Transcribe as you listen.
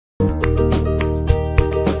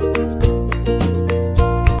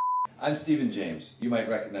I'm Stephen James. You might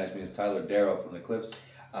recognize me as Tyler Darrow from The Cliffs.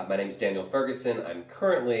 My name is Daniel Ferguson. I'm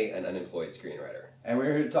currently an unemployed screenwriter. And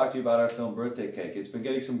we're here to talk to you about our film Birthday Cake. It's been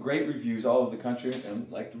getting some great reviews all over the country, and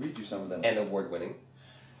I'd like to read you some of them. And award-winning.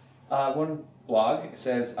 One blog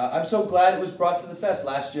says, I'm so glad it was brought to the fest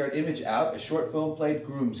last year at Image Out. A short film played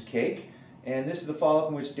Groom's Cake. And this is the follow-up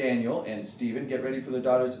in which Daniel and Stephen get ready for their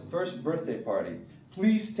daughter's first birthday party.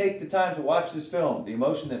 Please take the time to watch this film. The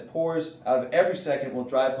emotion that pours out of every second will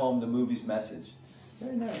drive home the movie's message.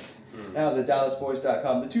 Very nice. Now, the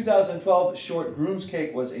DallasVoice.com. The 2012 short Groom's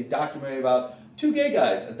Cake was a documentary about two gay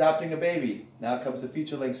guys adopting a baby. Now comes the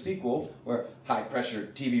feature-length sequel, where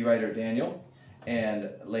high-pressure TV writer Daniel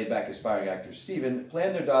and laid-back aspiring actor Stephen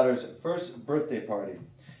plan their daughter's first birthday party.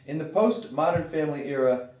 In the post-modern family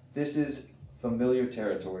era, this is familiar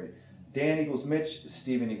territory. Dan equals Mitch,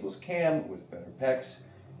 Stephen equals Cam with better pecs.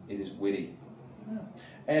 It is witty.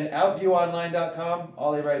 And OutviewOnline.com,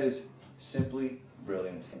 all they write is simply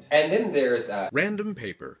brilliant. And then there's Random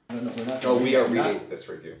paper. No, we're not. Oh, we are reading this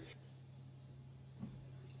review.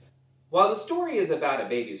 While the story is about a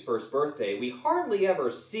baby's first birthday, we hardly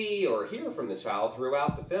ever see or hear from the child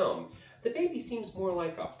throughout the film. The baby seems more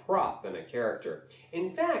like a prop than a character.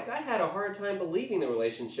 In fact, I had a hard time believing the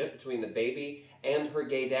relationship between the baby and her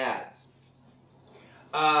gay dads.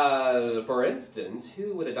 For instance,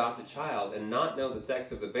 who would adopt a child and not know the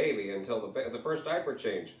sex of the baby until the first diaper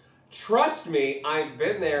change? Trust me, I've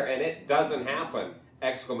been there and it doesn't happen!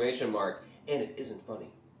 Exclamation mark. And it isn't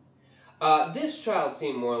funny. This child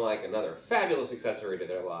seemed more like another fabulous accessory to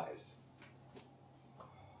their lives.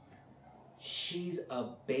 She's a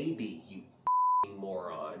baby, you f***ing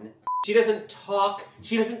moron. She doesn't talk,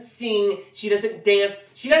 she doesn't sing, she doesn't dance,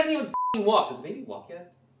 she doesn't even f***ing walk. Does the baby walk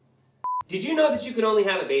yet? Did you know that you could only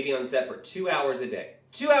have a baby on set for 2 hours a day?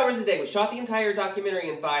 2 hours a day. We shot the entire documentary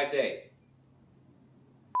in 5 days.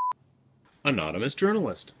 Anonymous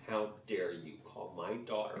journalist. How dare you call my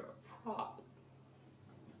daughter a prop?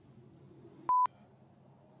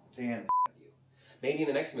 Dan. Maybe in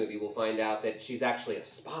the next movie we'll find out that she's actually a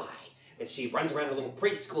spy. That she runs around a little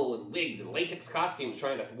preschool in wigs and latex costumes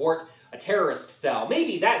trying to thwart a terrorist cell.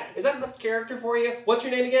 Maybe that... Is that enough character for you? What's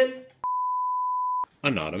your name again?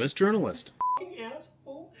 Anonymous journalist. Fucking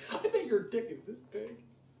asshole. I bet your dick is this big.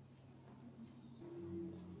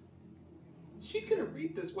 She's gonna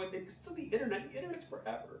read this one day because it's on the internet. The internet's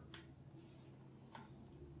forever.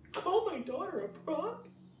 Call my daughter a prop?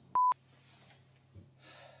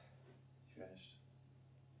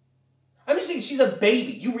 I'm just saying she's a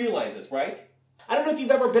baby. You realize this, right? I don't know if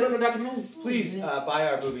you've ever been on a documentary. Please buy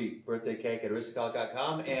our movie Birthday Cake at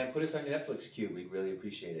aristocrat.com and put us on your Netflix queue. We'd really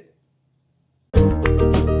appreciate it.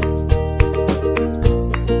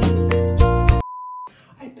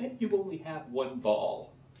 I bet you only have one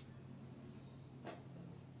ball.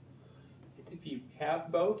 And if you have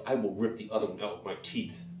both, I will rip the other one out with my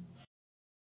teeth.